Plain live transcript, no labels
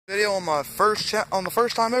Video on my first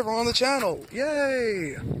time ever on the channel.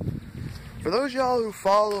 Yay! For those of y'all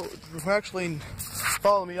who actually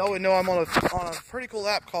follow me, y'all would know I'm on a pretty cool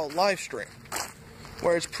app called Livestream,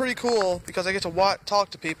 where it's pretty cool because I get to talk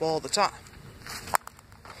to people all the time.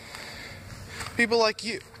 People like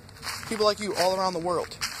you all around the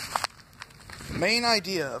world. The main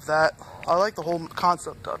idea of that, I like the whole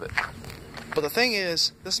concept of it. But the thing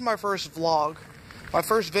is, this is my first vlog, my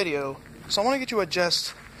first video, so I want to get you a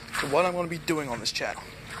gist to what I'm going to be doing on this channel.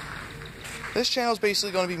 This channel is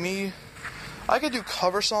basically going to be me. I could do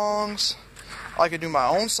cover songs, I could do my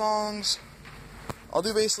own songs, I'll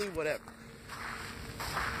do basically whatever.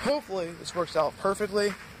 Hopefully this works out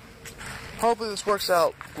perfectly. Hopefully this works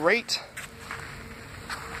out great.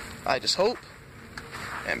 I just hope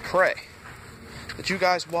and pray that you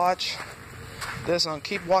guys watch this and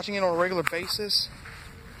keep watching it on a regular basis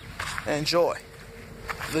and enjoy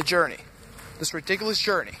the journey, this ridiculous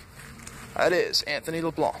journey that is Anthony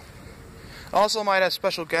LeBlanc. Also, I might have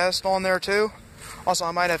special guests on there too. Also,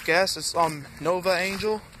 I might have guests. It's Nova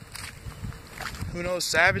Angel. Who knows?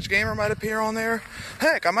 Savage Gamer might appear on there.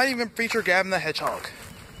 Heck, I might even feature Gavin the Hedgehog.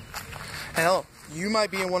 Hell, you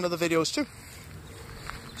might be in one of the videos too.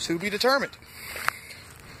 To be determined.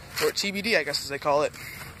 Or TBD, I guess as they call it.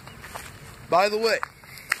 By the way,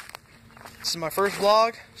 this is my first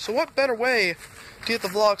vlog, so what better way to get the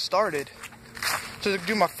vlog started to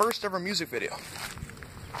do my first ever music video.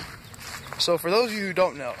 So for those of you who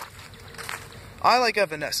don't know, I like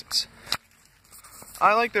Evanescence.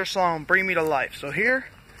 I like their song Bring Me to Life. So here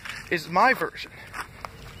is my version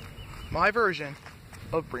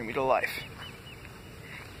of Bring Me to Life.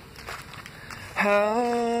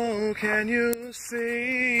 How can you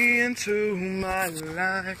see into my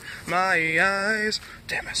life, my eyes?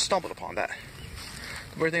 Damn, I stumbled upon that.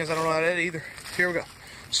 The weird thing is I don't know how to edit either. Here we go.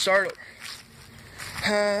 Start over.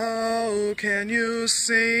 How can you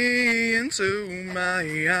see into my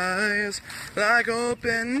eyes like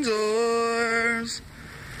open doors,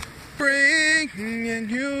 bringing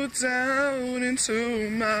you down into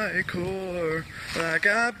my core, like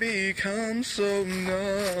I've become so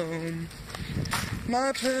numb.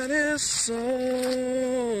 My plan is so,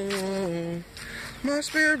 my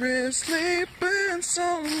spirit's sleeping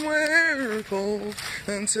somewhere cold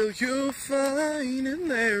until you find it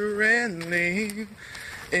there and leave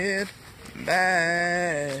it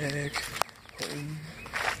back home.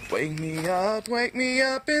 Wake me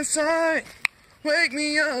up inside. Wake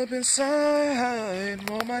me up inside.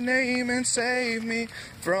 Call my name and save me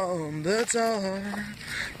from the dark.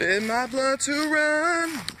 Bid my blood to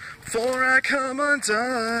run before I come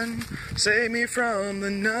undone. Save me from the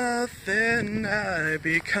nothing I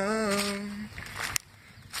become.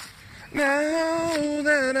 Now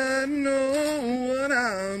that I know what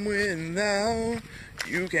I'm without,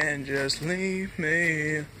 you can just leave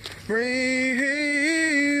me.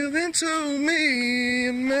 Breathe into me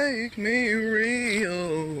and make me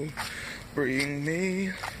real. Bring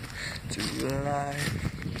me to life.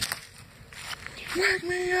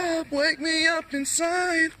 Wake me up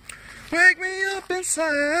inside. Wake me up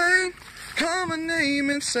inside. Call my name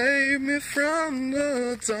and save me from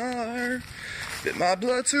the dark. Bid my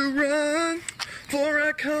blood to run before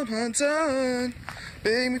I come undone.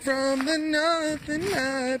 Beg me from the nothing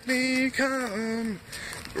I've become.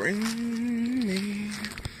 Bring me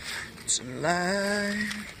to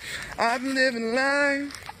life. I've been living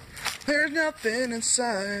life. There's nothing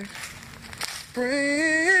inside.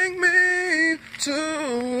 Bring me to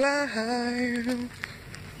life.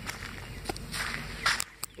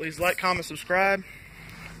 Please like, comment, subscribe.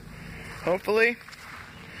 Hopefully,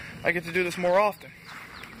 I get to do this more often.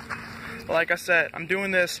 Like I said, I'm doing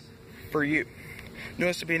this for you. Knew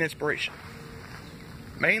us to be an inspiration.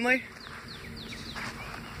 Mainly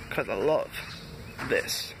because I love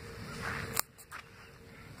this.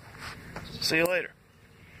 See you later.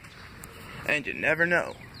 And you never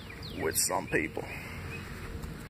know with some people.